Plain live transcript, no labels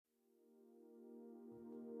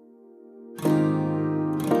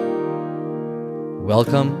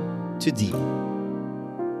Welcome to Deep,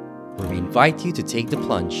 where we invite you to take the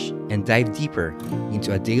plunge and dive deeper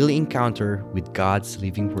into a daily encounter with God's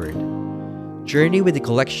living Word. Journey with a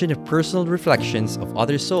collection of personal reflections of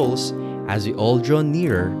other souls as we all draw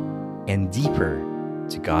nearer and deeper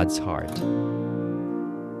to God's heart.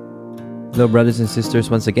 Hello, brothers and sisters.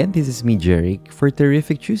 Once again, this is me, Jeric, for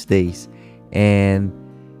Terrific Tuesdays. And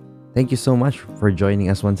thank you so much for joining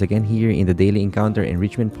us once again here in the Daily Encounter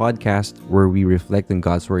Enrichment Podcast, where we reflect on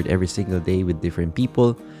God's Word every single day with different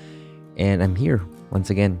people. And I'm here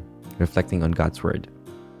once again reflecting on God's Word.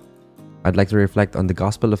 I'd like to reflect on the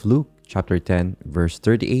Gospel of Luke, chapter 10, verse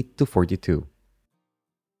 38 to 42.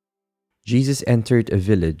 Jesus entered a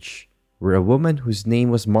village where a woman whose name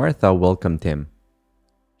was Martha welcomed him.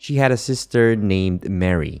 She had a sister named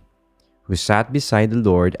Mary, who sat beside the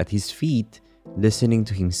Lord at his feet, listening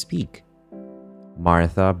to him speak.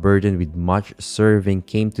 Martha, burdened with much serving,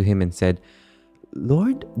 came to him and said,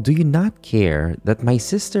 "Lord, do you not care that my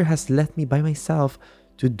sister has left me by myself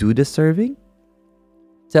to do the serving?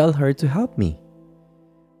 Tell her to help me."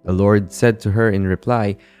 The Lord said to her in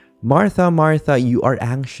reply, "Martha, Martha, you are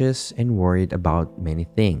anxious and worried about many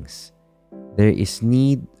things. There is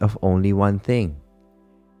need of only one thing.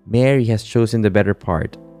 Mary has chosen the better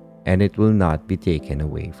part, and it will not be taken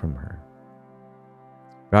away from her."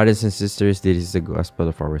 Brothers and sisters, this is the gospel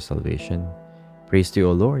of our salvation. Praise to you,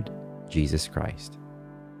 O Lord Jesus Christ.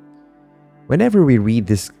 Whenever we read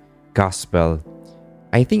this gospel,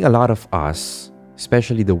 I think a lot of us,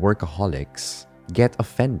 especially the workaholics, get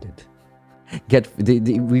offended.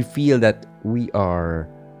 We feel that we are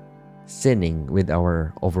sinning with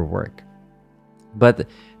our overwork. But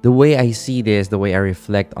the way I see this, the way I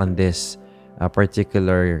reflect on this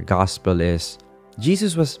particular gospel is,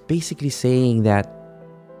 Jesus was basically saying that,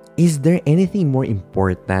 is there anything more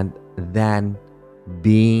important than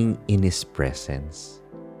being in His presence?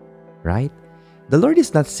 Right? The Lord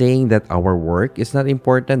is not saying that our work is not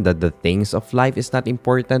important, that the things of life is not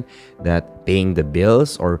important, that paying the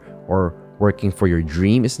bills or working for your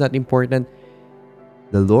dream is not important.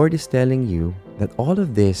 The Lord is telling you that all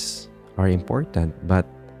of this are important, but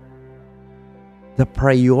the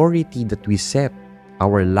priority that we set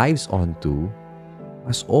our lives onto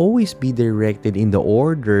must always be directed in the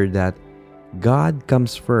order that God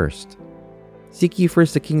comes first. Seek ye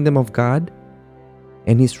first the kingdom of God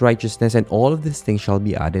and His righteousness, and all of these things shall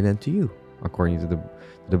be added unto you, according to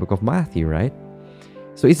the book of Matthew, right?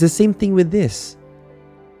 So it's the same thing with this.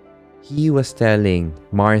 He was telling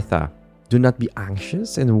Martha, do not be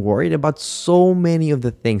anxious and worried about so many of the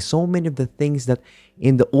things that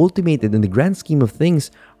in the ultimate and in the grand scheme of things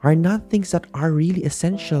are not things that are really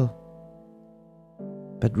essential.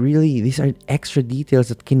 But really, these are extra details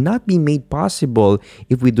that cannot be made possible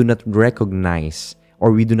if we do not recognize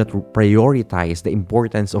or we do not prioritize the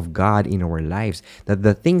importance of God in our lives. That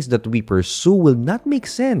the things that we pursue will not make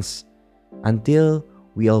sense until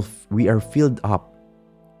we are filled up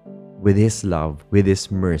with His love, with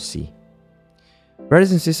His mercy.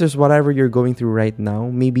 Brothers and sisters, whatever you're going through right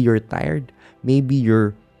now, maybe you're tired, maybe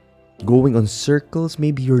you're going on circles,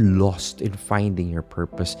 maybe you're lost in finding your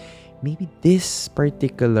purpose. Maybe this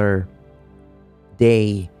particular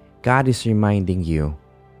day, God is reminding you,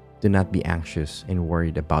 do not be anxious and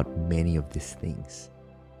worried about many of these things.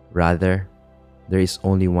 Rather, there is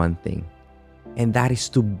only one thing, and that is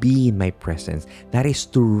to be in my presence. That is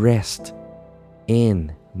to rest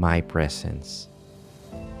in my presence.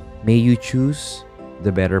 May you choose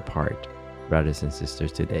the better part, brothers and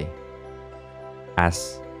sisters, today,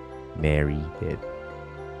 as Mary did.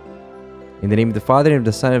 In the name of the Father, and of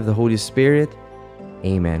the Son, and of the Holy Spirit,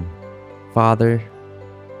 Amen. Father,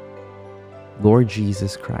 Lord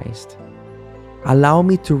Jesus Christ, allow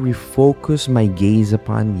me to refocus my gaze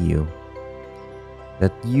upon you,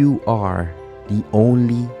 that you are the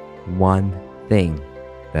only one thing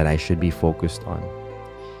that I should be focused on.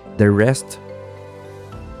 The rest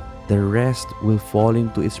will fall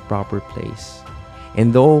into its proper place.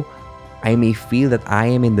 And though I may feel that I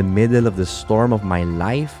am in the middle of the storm of my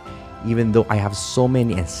life, even though I have so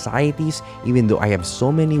many anxieties, even though I have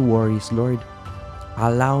so many worries, Lord,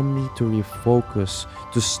 allow me to refocus,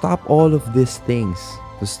 to stop all of these things,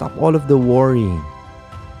 to stop all of the worrying,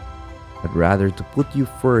 but rather to put you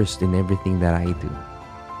first in everything that I do.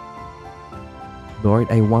 Lord,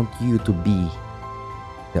 I want you to be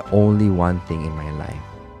the only one thing in my life,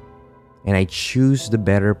 and I choose the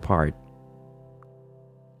better part.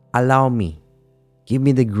 Allow me, give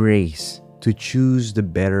me the grace to choose the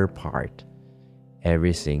better part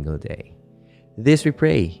every single day. This we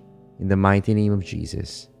pray in the mighty name of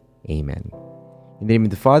Jesus. Amen. In the name of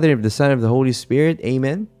the Father, and of the Son, and of the Holy Spirit.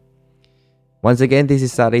 Amen. Once again, this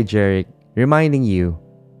is Tatay Jeric reminding you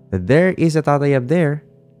that there is a Tatay up there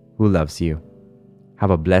who loves you.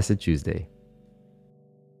 Have a blessed Tuesday.